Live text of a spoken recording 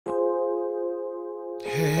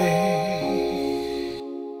Hey,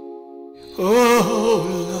 oh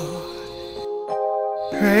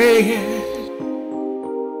Lord, praying.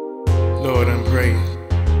 Lord, I'm praying.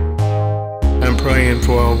 I'm praying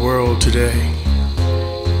for our world today.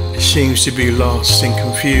 It seems to be lost and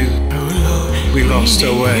confused. Oh Lord, we lost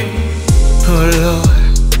our way. Oh Lord,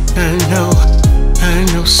 I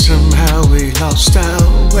know somehow we lost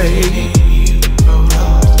our way.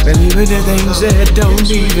 Believing in things that don't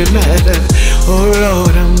even matter. Oh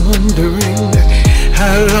Lord, I'm wondering,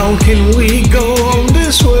 how long can we go on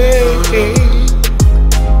this way?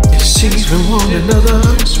 Deceiving one another.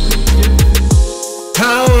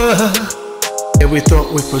 Power that we thought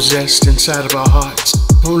we possessed inside of our hearts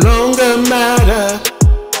no longer matter.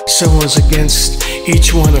 Someone's against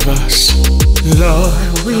each one of us. Lord,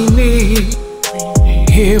 we need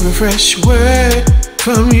hear a fresh word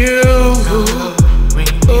from you.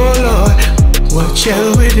 Oh Lord, what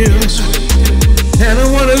shall we do? I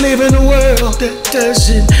don't want to live in a world that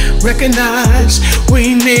doesn't recognize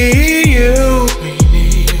we need you.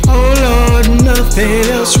 Oh Lord, nothing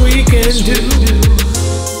else we can do.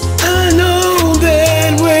 I know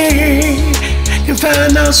that we can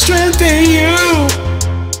find our strength in you.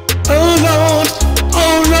 Oh Lord,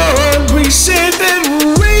 we said that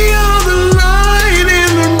we are the light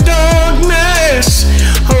in the darkness.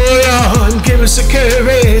 Oh Lord, give us the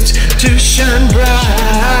courage to shine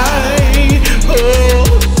bright. Oh,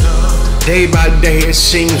 day by day it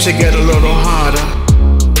seems to get a little harder,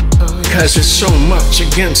 'cause there's so much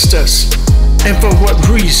against us. And for what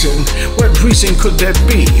reason? What reason could that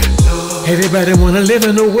be? Everybody wanna live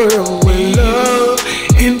in a world where love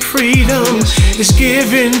and freedom is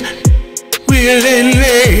given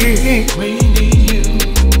willingly.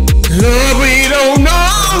 Lord, we don't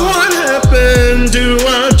know what happened to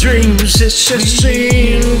our dreams. It just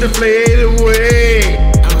seemed to fade away.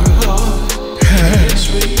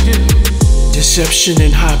 Deception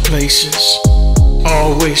in high places,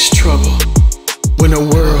 always trouble. When the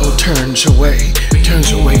world turns away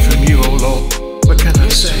from you, oh Lord, what can I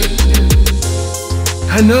say?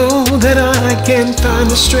 I know that I can find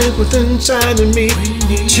the strength within inside of me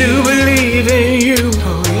to believe in you,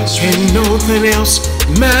 and nothing else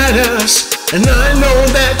matters. And I know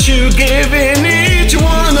that you've given each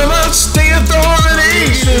one of us the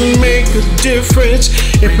authority to make a difference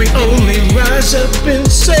if we only rise up and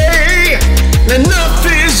say, enough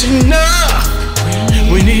is enough.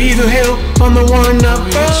 We need the help on the one up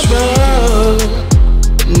above.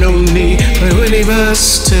 No need for any of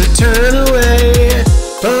us to turn away.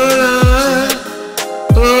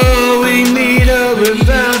 Oh, we need a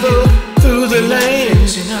revival through the land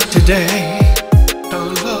today.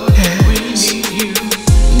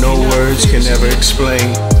 No words can ever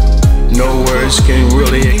explain. No words can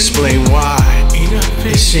really explain why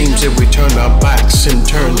it seems that we turn our backs and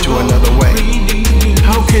turn to another way.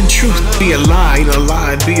 How can truth be a lie and a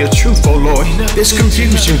lie be a truth, oh Lord? There's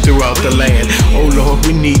confusion throughout the land. Oh Lord,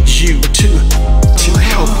 we need you to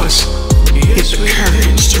help us get the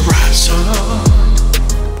courage to rise up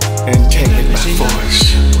and take it by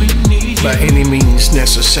force, by any means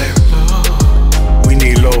necessary. We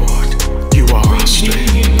need, Lord, you are our strength.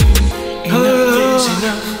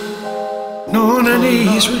 On our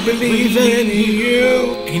knees we believe in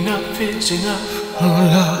you. Enough is enough. Oh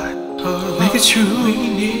Lord, make it true. We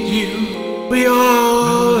need you. We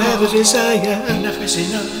all have a desire. Enough is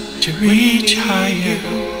enough to reach higher.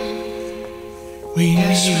 We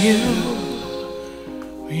need you.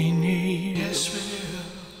 We need.